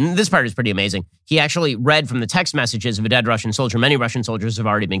continued, and this part is pretty amazing. He actually read from the text messages of a dead Russian soldier. Many Russian soldiers have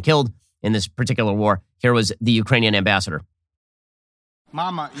already been killed in this particular war. Here was the Ukrainian ambassador.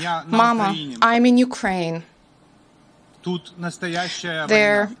 Mama, I'm in Ukraine.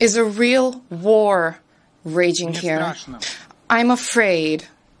 There is a real war raging here. I'm afraid.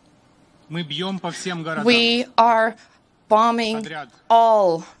 We are bombing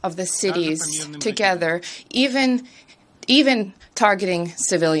all of the cities together, even targeting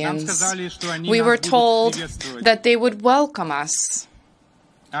civilians. We were told that they would welcome us,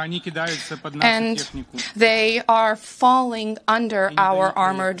 and they are falling under our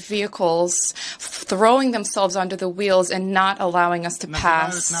armored vehicles, throwing themselves under the wheels and not allowing us to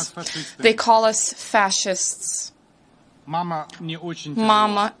pass. They call us fascists. Mama,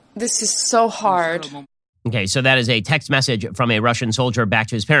 this is so hard. Okay, so that is a text message from a Russian soldier back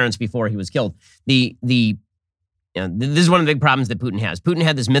to his parents before he was killed. This is one of the big problems that Putin has. Putin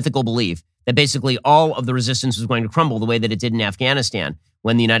had this mythical belief that basically all of the resistance was going to crumble the way that it did in Afghanistan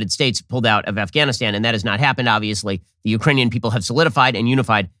when the United States pulled out of Afghanistan, and that has not happened, obviously. The Ukrainian people have solidified and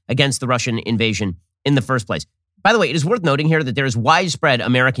unified against the Russian invasion in the first place. By the way, it is worth noting here that there is widespread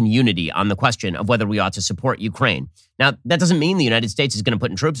American unity on the question of whether we ought to support Ukraine. Now, that doesn't mean the United States is going to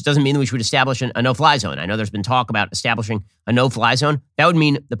put in troops. It doesn't mean that we should establish a no-fly zone. I know there's been talk about establishing a no-fly zone. That would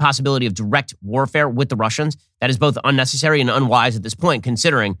mean the possibility of direct warfare with the Russians. That is both unnecessary and unwise at this point,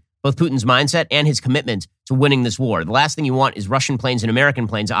 considering both Putin's mindset and his commitment to winning this war. The last thing you want is Russian planes and American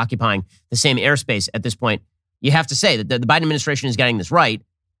planes occupying the same airspace at this point. You have to say that the Biden administration is getting this right,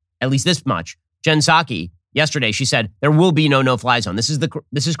 at least this much. Jen Psaki, yesterday, she said there will be no no-fly zone. This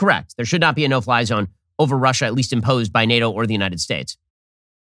is correct. There should not be a no-fly zone over Russia, at least imposed by NATO or the United States.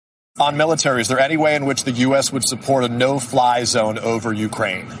 On military, is there any way in which the U.S. would support a no-fly zone over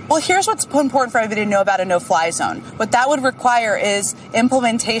Ukraine? Well, here's what's important for everybody to know about a no-fly zone. What that would require is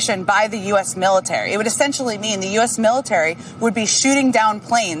implementation by the U.S. military. It would essentially mean the U.S. military would be shooting down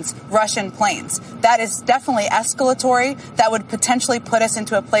planes, Russian planes. That is definitely escalatory. That would potentially put us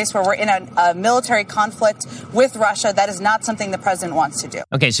into a place where we're in a military conflict with Russia. That is not something the president wants to do.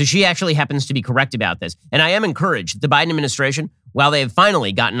 Okay, so she actually happens to be correct about this. And I am encouraged that the Biden administration, while they have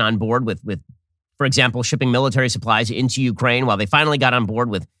finally gotten on board with, for example, shipping military supplies into Ukraine, while they finally got on board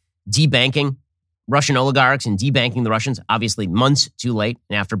with debanking Russian oligarchs and debanking the Russians, obviously months too late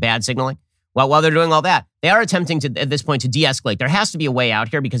and after bad signaling, while they're doing all that, they are attempting to, at this point, to de-escalate. There has to be a way out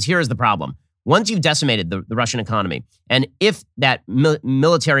here because here is the problem. Once you've decimated the Russian economy, and if that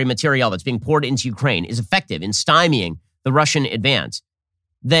military material that's being poured into Ukraine is effective in stymieing the Russian advance,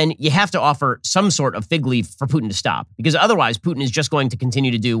 then you have to offer some sort of fig leaf for Putin to stop. Because otherwise, Putin is just going to continue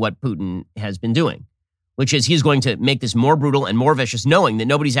to do what Putin has been doing, which is he's going to make this more brutal and more vicious, knowing that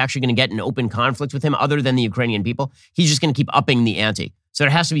nobody's actually going to get in open conflict with him other than the Ukrainian people. He's just going to keep upping the ante. So there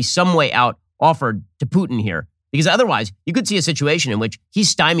has to be some way out offered to Putin here. Because otherwise, you could see a situation in which he's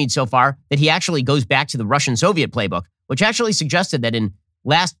stymied so far that he actually goes back to the Russian-Soviet playbook, which actually suggested that in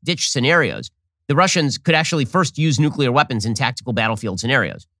last-ditch scenarios, the Russians could actually first use nuclear weapons in tactical battlefield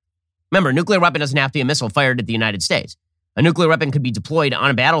scenarios. Remember, a nuclear weapon doesn't have to be a missile fired at the United States. A nuclear weapon could be deployed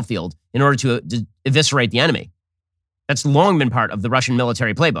on a battlefield in order to eviscerate the enemy. That's long been part of the Russian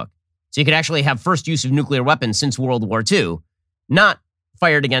military playbook. So you could actually have first use of nuclear weapons since World War II, not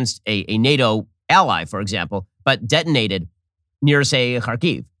fired against a NATO ally, for example, but detonated near, say,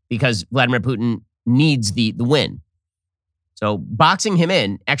 Kharkiv, because Vladimir Putin needs the win. So boxing him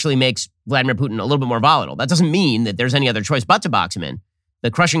in actually makes Vladimir Putin a little bit more volatile. That doesn't mean that there's any other choice but to box him in. The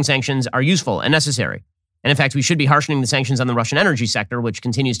crushing sanctions are useful and necessary. And in fact, we should be harshening the sanctions on the Russian energy sector, which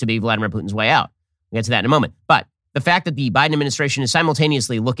continues to be Vladimir Putin's way out. We'll get to that in a moment. But the fact that the Biden administration is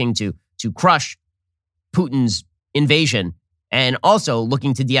simultaneously looking to crush Putin's invasion and also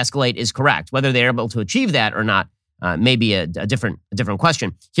looking to de-escalate is correct. Whether they're able to achieve that or not may be a different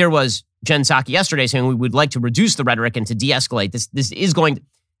question. Here was Jen Psaki yesterday saying we would like to reduce the rhetoric and to de-escalate. This is going to...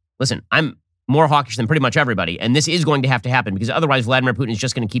 Listen, I'm more hawkish than pretty much everybody, and this is going to happen because otherwise Vladimir Putin is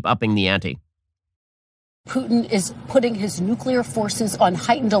just going to keep upping the ante. Putin is putting his nuclear forces on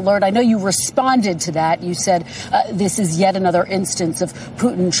heightened alert. I know you responded to that. You said this is yet another instance of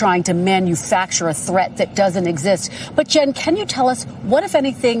Putin trying to manufacture a threat that doesn't exist. But Jen, can you tell us what, if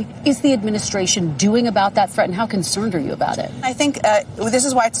anything, is the administration doing about that threat, and how concerned are you about it? I think this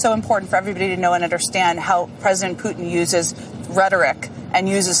is why it's so important for everybody to know and understand how President Putin uses rhetoric and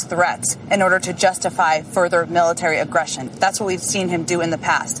uses threats in order to justify further military aggression. That's what we've seen him do in the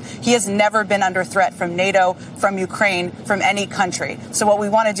past. He has never been under threat from NATO, from Ukraine, from any country. So what we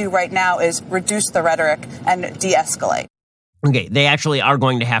want to do right now is reduce the rhetoric and de-escalate. Okay, they actually are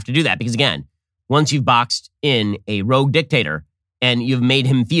going to have to do that because, again, once you've boxed in a rogue dictator and you've made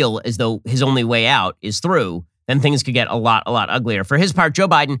him feel as though his only way out is through, then things could get a lot uglier. For his part, Joe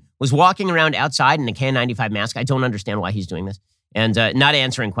Biden was walking around outside in a KN95 mask. I don't understand why he's doing this. And not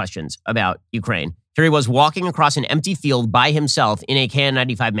answering questions about Ukraine. Here he was walking across an empty field by himself in a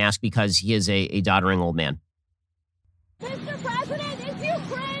KN95 mask because he is a doddering old man. Mr. President, is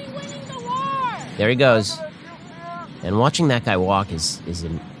Ukraine winning the war? There he goes. And watching that guy walk it's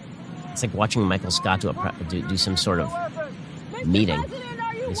like watching Michael Scott do some sort of meeting.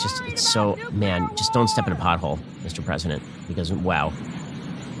 It's so, man, just don't step in a pothole, Mr. President, because, wow.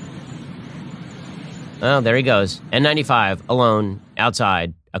 Oh, there he goes. N95, alone,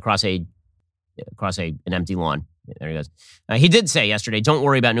 outside, across an empty lawn. There he goes. He did say yesterday, don't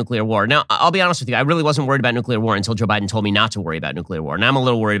worry about nuclear war. Now, I'll be honest with you. I really wasn't worried about nuclear war until Joe Biden told me not to worry about nuclear war. Now I'm a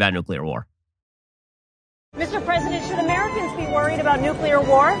little worried about nuclear war. Mr. President, should Americans be worried about nuclear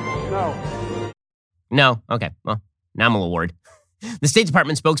war? No? Okay. Well, now I'm a little worried. The State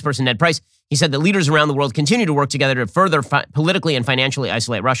Department spokesperson, Ned Price, he said that leaders around the world continue to work together to further politically and financially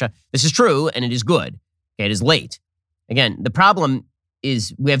isolate Russia. This is true, and it is good. Okay, it is late. Again, the problem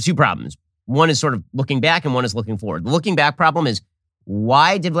is we have two problems. One is sort of looking back and one is looking forward. The looking back problem is,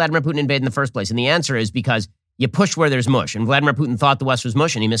 why did Vladimir Putin invade in the first place? And the answer is because you push where there's mush. And Vladimir Putin thought the West was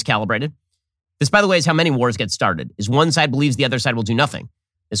mush and he miscalibrated. This, by the way, is how many wars get started, is one side believes the other side will do nothing.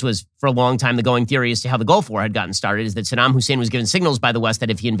 This was, for a long time, the going theory as to how the Gulf War had gotten started, is that Saddam Hussein was given signals by the West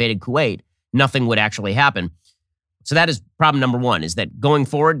that if he invaded Kuwait, nothing would actually happen. So that is problem number one, is that going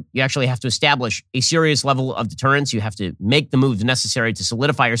forward, you actually have to establish a serious level of deterrence. You have to make the moves necessary to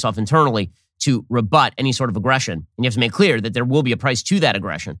solidify yourself internally to rebut any sort of aggression. And you have to make clear that there will be a price to that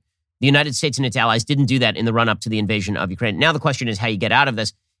aggression. The United States and its allies didn't do that in the run-up to the invasion of Ukraine. Now the question is how you get out of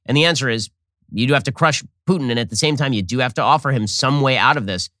this. And the answer is you do have to crush Putin. And at the same time, you do have to offer him some way out of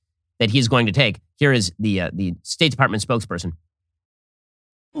this that he's going to take. Here is the State Department spokesperson.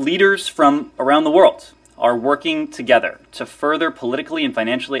 Leaders from around the world are working together to further politically and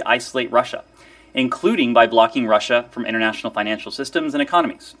financially isolate Russia, including by blocking Russia from international financial systems and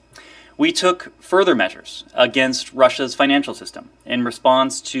economies. We took further measures against Russia's financial system in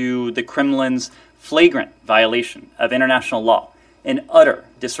response to the Kremlin's flagrant violation of international law and utter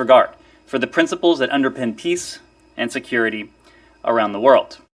disregard for the principles that underpin peace and security around the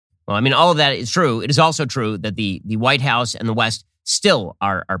world. Well, I mean, all of that is true. It is also true that the White House and the West still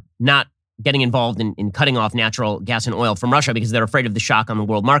are not getting involved in cutting off natural gas and oil from Russia because they're afraid of the shock on the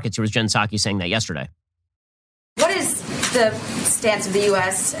world markets. There was Jen Psaki saying that yesterday. What is the stance of the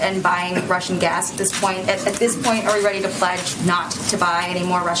U.S. in buying Russian gas at this point? At this point, are we ready to pledge not to buy any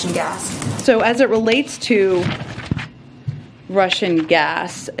more Russian gas? So as it relates to Russian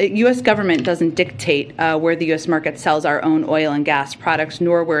gas, U.S. government doesn't dictate where the U.S. market sells our own oil and gas products,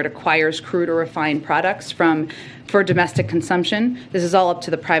 nor where it acquires crude or refined products for domestic consumption. This is all up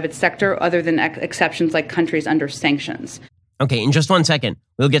to the private sector, other than exceptions like countries under sanctions. Okay, in just 1 second,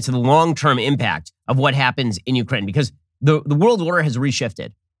 we'll get to the long-term impact of what happens in Ukraine, because the world order has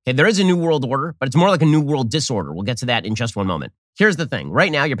reshifted. Okay, there is a new world order, but it's more like a new world disorder. We'll get to that in just one moment. Here's the thing.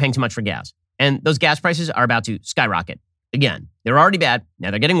 Right now, you're paying too much for gas, and those gas prices are about to skyrocket. Again, they're already bad.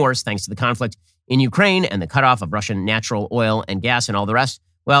 Now they're getting worse thanks to the conflict in Ukraine and the cutoff of Russian natural oil and gas and all the rest.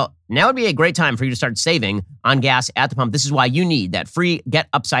 Well, now would be a great time for you to start saving on gas at the pump. This is why you need that free Get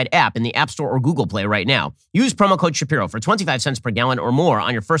Upside app in the App Store or Google Play right now. Use promo code Shapiro for 25 cents per gallon or more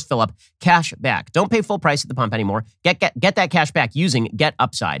on your first fill up. Cash back. Don't pay full price at the pump anymore. Get that cash back using Get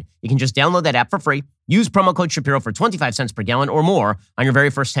Upside. You can just download that app for free. Use promo code Shapiro for 25 cents per gallon or more on your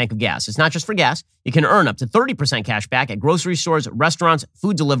very first tank of gas. It's not just for gas. You can earn up to 30% cash back at grocery stores, restaurants,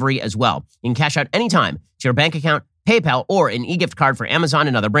 food delivery as well. You can cash out anytime to your bank account, PayPal, or an e-gift card for Amazon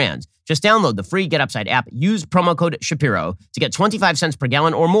and other brands. Just download the free Get Upside app. Use promo code Shapiro to get 25 cents per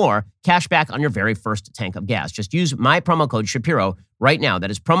gallon or more cash back on your very first tank of gas. Just use my promo code Shapiro right now.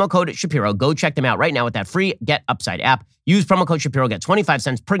 That is promo code Shapiro. Go check them out right now with that free Get Upside app. Use promo code Shapiro. Get 25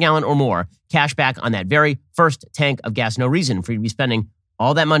 cents per gallon or more cash back on that very first tank of gas. No reason for you to be spending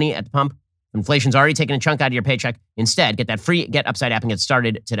all that money at the pump. Inflation's already taken a chunk out of your paycheck. Instead, get that free Get Upside app and get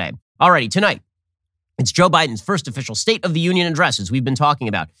started today. Alrighty, tonight, it's Joe Biden's first official State of the Union address, as we've been talking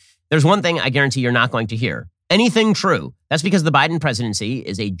about. There's one thing I guarantee you're not going to hear. Anything true. That's because the Biden presidency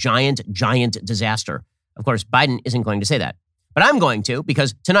is a giant, giant disaster. Of course, Biden isn't going to say that. But I'm going to,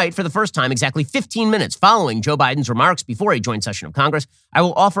 because tonight, for the first time, exactly 15 minutes following Joe Biden's remarks before a joint session of Congress, I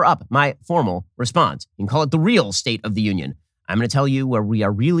will offer up my formal response. You can call it the real State of the Union. I'm going to tell you where we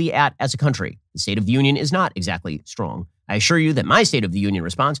are really at as a country. The State of the Union is not exactly strong. I assure you that my State of the Union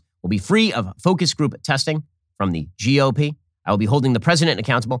response will be free of focus group testing from the GOP. I will be holding the president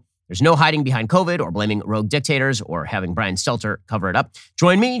accountable. There's no hiding behind COVID or blaming rogue dictators or having Brian Stelter cover it up.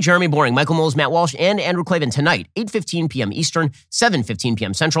 Join me, Jeremy Boring, Michael Knowles, Matt Walsh, and Andrew Klavan tonight, 8:15 p.m. Eastern, 7:15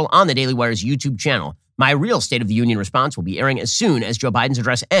 p.m. Central on the Daily Wire's YouTube channel. My real State of the Union response will be airing as soon as Joe Biden's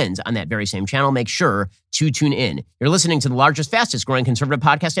address ends on that very same channel. Make sure to tune in. You're listening to the largest, fastest growing conservative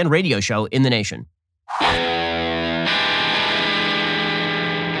podcast and radio show in the nation.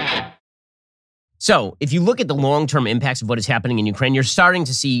 So if you look at the long-term impacts of what is happening in Ukraine, you're starting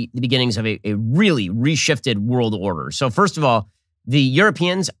to see the beginnings of a really reshifted world order. So first of all, the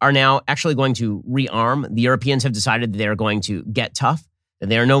Europeans are now actually going to rearm. The Europeans have decided that they are going to get tough, that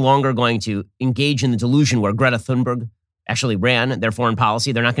they are no longer going to engage in the delusion where Greta Thunberg actually ran their foreign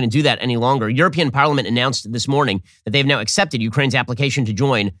policy. They're not going to do that any longer. European Parliament announced this morning that they've now accepted Ukraine's application to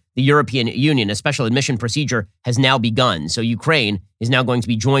join the European Union. A special admission procedure has now begun. So Ukraine is now going to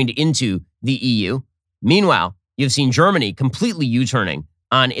be joined into the EU. Meanwhile, you've seen Germany completely U-turning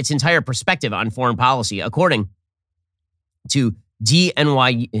on its entire perspective on foreign policy, according to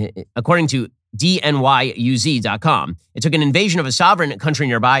DNYUZ.com. It took an invasion of a sovereign country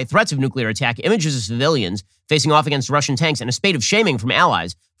nearby, threats of nuclear attack, images of civilians facing off against Russian tanks, and a spate of shaming from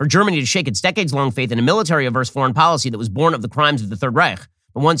allies for Germany to shake its decades-long faith in a military-averse foreign policy that was born of the crimes of the Third Reich.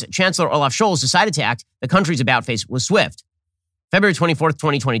 But once Chancellor Olaf Scholz decided to act, the country's about-face was swift. February 24th,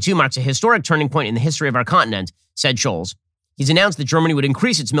 2022 marks a historic turning point in the history of our continent, said Scholz. He's announced that Germany would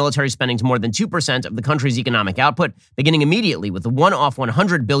increase its military spending to more than 2% of the country's economic output, beginning immediately with the one-off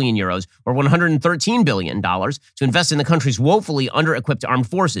 100 billion euros or $113 billion to invest in the country's woefully under-equipped armed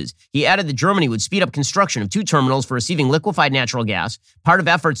forces. He added that Germany would speed up construction of 2 terminals for receiving liquefied natural gas, part of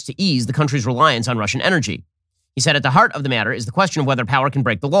efforts to ease the country's reliance on Russian energy. He said at the heart of the matter is the question of whether power can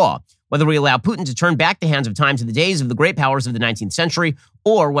break the law, whether we allow Putin to turn back the hands of time to the days of the great powers of the 19th century,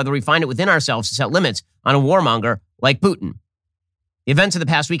 or whether we find it within ourselves to set limits on a warmonger like Putin. The events of the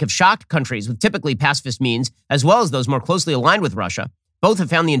past week have shocked countries with typically pacifist means, as well as those more closely aligned with Russia. Both have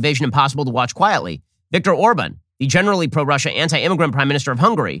found the invasion impossible to watch quietly. Viktor Orban, the generally pro-Russia anti-immigrant prime minister of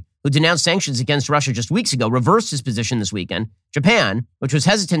Hungary, who denounced sanctions against Russia just weeks ago, reversed his position this weekend. Japan, which was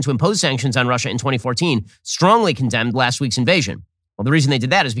hesitant to impose sanctions on Russia in 2014, strongly condemned last week's invasion. Well, the reason they did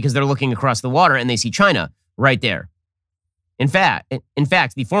that is because they're looking across the water and they see China right there. In fact,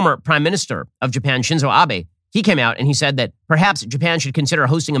 the former prime minister of Japan, Shinzo Abe, he came out and he said that perhaps Japan should consider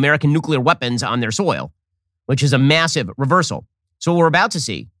hosting American nuclear weapons on their soil, which is a massive reversal. So what we're about to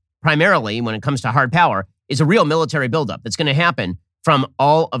see, primarily when it comes to hard power, is a real military buildup that's going to happen from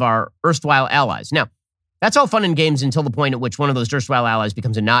all of our erstwhile allies. Now, that's all fun and games until the point at which one of those erstwhile allies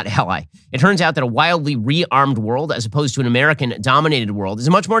becomes a not ally. It turns out that a wildly rearmed world, as opposed to an American-dominated world, is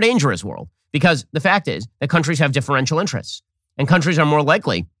a much more dangerous world, because the fact is that countries have differential interests, and countries are more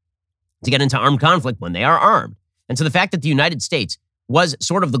likely to get into armed conflict when they are armed. And so the fact that the United States was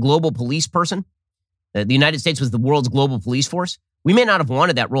sort of the global police person, the United States was the world's global police force, we may not have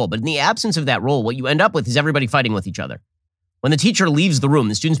wanted that role, but in the absence of that role, what you end up with is everybody fighting with each other. When the teacher leaves the room,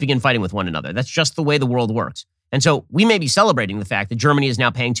 the students begin fighting with one another. That's just the way the world works. And so we may be celebrating the fact that Germany is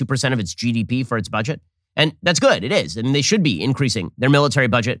now paying 2% of its GDP for its budget. And that's good. It is. I mean, they should be increasing their military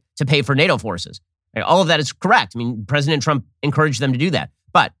budget to pay for NATO forces. All of that is correct. I mean, President Trump encouraged them to do that.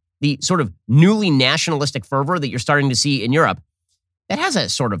 But the sort of newly nationalistic fervor that you're starting to see in Europe, that has a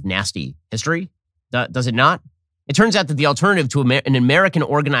sort of nasty history, does it not? It turns out that the alternative to an American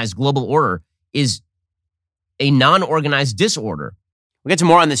organized global order is a non-organized disorder. We'll get to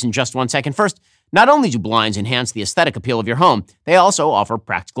more on this in just 1 second. First, not only do blinds enhance the aesthetic appeal of your home, they also offer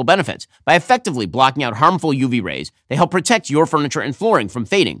practical benefits. By effectively blocking out harmful UV rays, they help protect your furniture and flooring from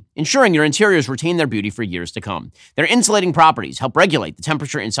fading, ensuring your interiors retain their beauty for years to come. Their insulating properties help regulate the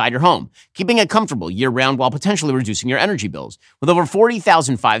temperature inside your home, keeping it comfortable year-round while potentially reducing your energy bills. With over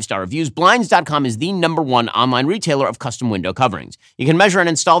 40,000 five-star reviews, Blinds.com is the #1 online retailer of custom window coverings. You can measure and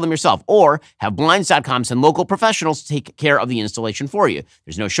install them yourself, or have Blinds.com send local professionals to take care of the installation for you.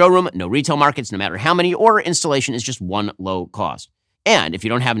 There's no showroom, no retail markets, no matter how many you order, installation is just one low cost. And if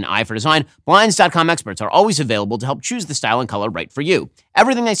you don't have an eye for design, Blinds.com experts are always available to help choose the style and color right for you.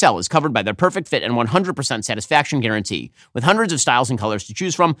 Everything they sell is covered by their perfect fit and 100% satisfaction guarantee. With hundreds of styles and colors to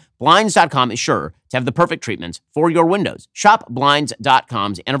choose from, Blinds.com is sure to have the perfect treatment for your windows. Shop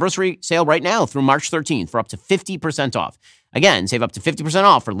Blinds.com's anniversary sale right now through March 13th for up to 50% off. Again, save up to 50%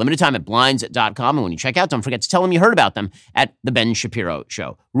 off for limited time at Blinds.com. And when you check out, don't forget to tell them you heard about them at The Ben Shapiro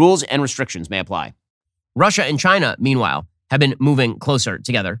Show. Rules and restrictions may apply. Russia and China, meanwhile, have been moving closer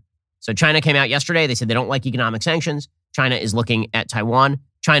together. So China came out yesterday. They said they don't like economic sanctions. China is looking at Taiwan.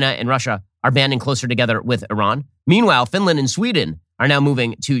 China and Russia are banding closer together with Iran. Meanwhile, Finland and Sweden are now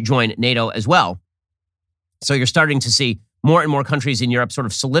moving to join NATO as well. So you're starting to see more and more countries in Europe sort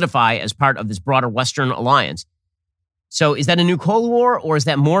of solidify as part of this broader Western alliance. So is that a new Cold War, or is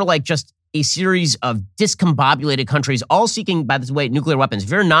that more like just a series of discombobulated countries all seeking, by the way, nuclear weapons? If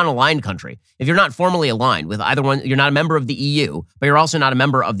you're a non-aligned country, if you're not formally aligned with either one, you're not a member of the EU, but you're also not a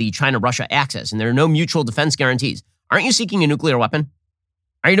member of the China-Russia axis, and there are no mutual defense guarantees, aren't you seeking a nuclear weapon?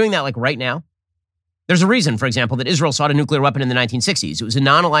 Are you doing that like right now? There's a reason, for example, that Israel sought a nuclear weapon in the 1960s. It was a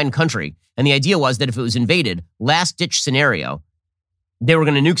non-aligned country, and the idea was that if it was invaded, last-ditch scenario, they were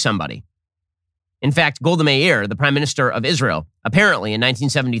going to nuke somebody. In fact, Golda Meir, the prime minister of Israel, apparently in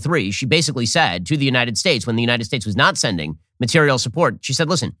 1973, she basically said to the United States, when the United States was not sending material support, she said,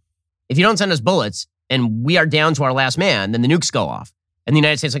 listen, if you don't send us bullets and we are down to our last man, then the nukes go off. And the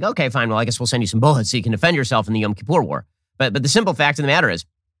United States is like, okay, fine, well, I guess we'll send you some bullets so you can defend yourself in the Yom Kippur War. But the simple fact of the matter is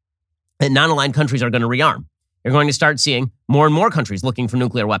that non-aligned countries are going to rearm. You're going to start seeing more and more countries looking for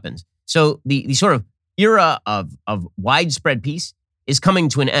nuclear weapons. So the sort of era of widespread peace is coming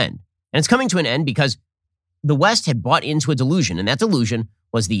to an end. And it's coming to an end because the West had bought into a delusion, and that delusion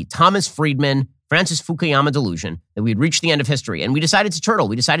was the Thomas Friedman, Francis Fukuyama delusion that we had reached the end of history. And we decided to turtle.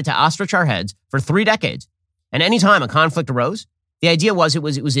 We decided to ostrich our heads for 3 decades. And any time a conflict arose, the idea was it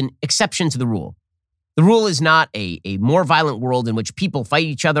was an exception to the rule. The rule is not a more violent world in which people fight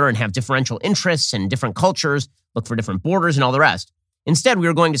each other and have differential interests and different cultures, look for different borders and all the rest. Instead, we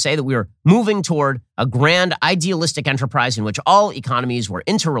were going to say that we were moving toward a grand idealistic enterprise in which all economies were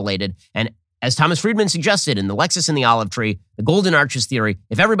interrelated. And as Thomas Friedman suggested in The Lexus and the Olive Tree, the Golden Arches theory,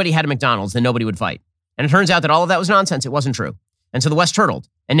 if everybody had a McDonald's, then nobody would fight. And it turns out that all of that was nonsense. It wasn't true. And so the West turtled.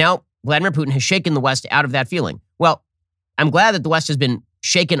 And now Vladimir Putin has shaken the West out of that feeling. Well, I'm glad that the West has been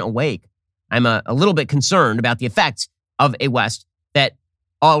shaken awake. I'm a little bit concerned about the effects of a West that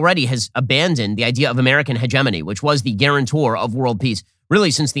already has abandoned the idea of American hegemony, which was the guarantor of world peace, really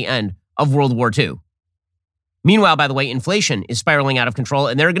since the end of World War II. Meanwhile, by the way, inflation is spiraling out of control,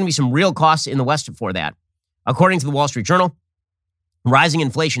 and there are going to be some real costs in the West for that. According to the Wall Street Journal, rising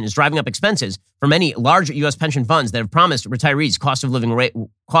inflation is driving up expenses for many large U.S. pension funds that have promised retirees cost of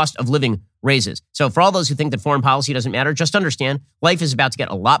living raises. So for all those who think that foreign policy doesn't matter, just understand life is about to get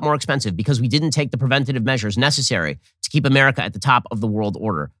a lot more expensive because we didn't take the preventative measures necessary to keep America at the top of the world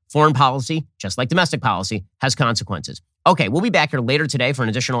order. Foreign policy, just like domestic policy, has consequences. Okay, we'll be back here later today for an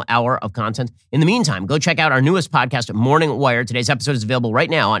additional hour of content. In the meantime, go check out our newest podcast, Morning Wire. Today's episode is available right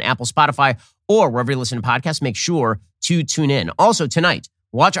now on Apple, Spotify, or wherever you listen to podcasts. Make sure to tune in. Also, tonight,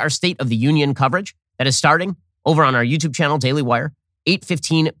 watch our State of the Union coverage that is starting over on our YouTube channel, Daily Wire,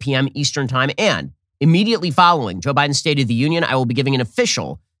 8:15 p.m. Eastern Time. And immediately following Joe Biden's State of the Union, I will be giving an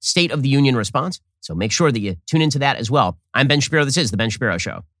official State of the Union response. So make sure that you tune into that as well. I'm Ben Shapiro. This is The Ben Shapiro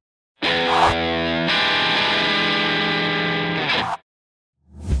Show.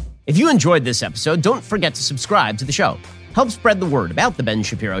 If you enjoyed this episode, don't forget to subscribe to the show. Help spread the word about The Ben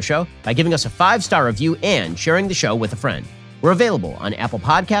Shapiro Show by giving us a 5-star review and sharing the show with a friend. We're available on Apple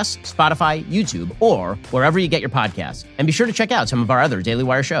Podcasts, Spotify, YouTube, or wherever you get your podcasts. And be sure to check out some of our other Daily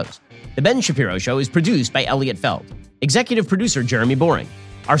Wire shows. The Ben Shapiro Show is produced by Elliot Feld. Executive producer Jeremy Boring.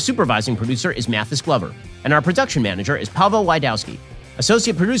 Our supervising producer is Mathis Glover. And our production manager is Pavel Wydowski.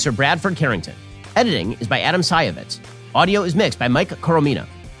 Associate producer Bradford Carrington. Editing is by Adam Sayevitz. Audio is mixed by Mike Coromina.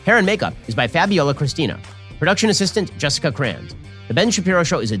 Hair and makeup is by Fabiola Cristina. Production assistant Jessica Kranz. The Ben Shapiro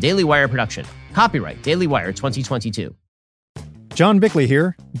Show is a Daily Wire production. Copyright Daily Wire 2022. John Bickley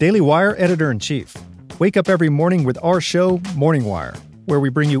here, Daily Wire Editor-in-Chief. Wake up every morning with our show, Morning Wire, where we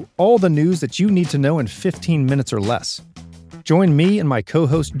bring you all the news that you need to know in 15 minutes or less. Join me and my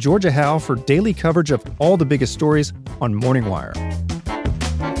co-host Georgia Howe for daily coverage of all the biggest stories on Morning Wire.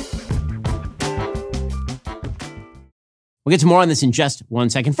 We'll get to more on this in just 1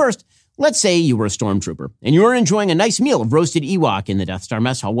 second. First, let's say you were a stormtrooper and you were enjoying a nice meal of roasted Ewok in the Death Star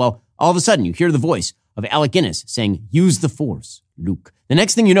mess hall. Well, all of a sudden you hear the voice of Alec Guinness saying, "Use the Force, Luke." The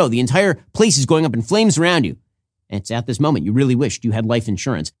next thing you know, the entire place is going up in flames around you. And it's at this moment you really wished you had life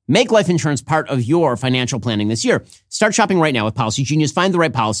insurance. Make life insurance part of your financial planning this year. Start shopping right now with Policy Genius. Find the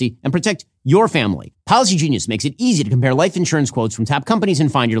right policy and protect your family. Policy Genius makes it easy to compare life insurance quotes from top companies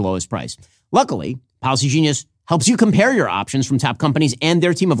and find your lowest price. Luckily, Policy Genius helps you compare your options from top companies, and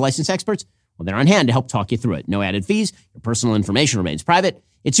their team of licensed experts, well, they're on hand to help talk you through it. No added fees. Your personal information remains private.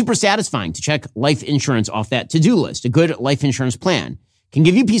 It's super satisfying to check life insurance off that to-do list. A good life insurance plan can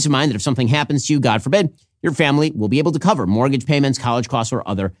give you peace of mind that if something happens to you, God forbid, your family will be able to cover mortgage payments, college costs, or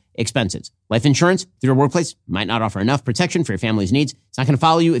other expenses. Life insurance through your workplace might not offer enough protection for your family's needs. It's not going to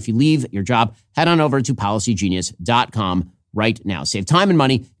follow you if you leave your job. Head on over to PolicyGenius.com right now. Save time and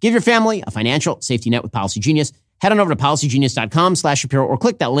money. Give your family a financial safety net with Policy Genius. Head on over to PolicyGenius.com/Shapiro or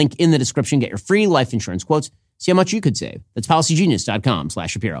click that link in the description. Get your free life insurance quotes. See how much you could save. That's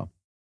PolicyGenius.com/Shapiro.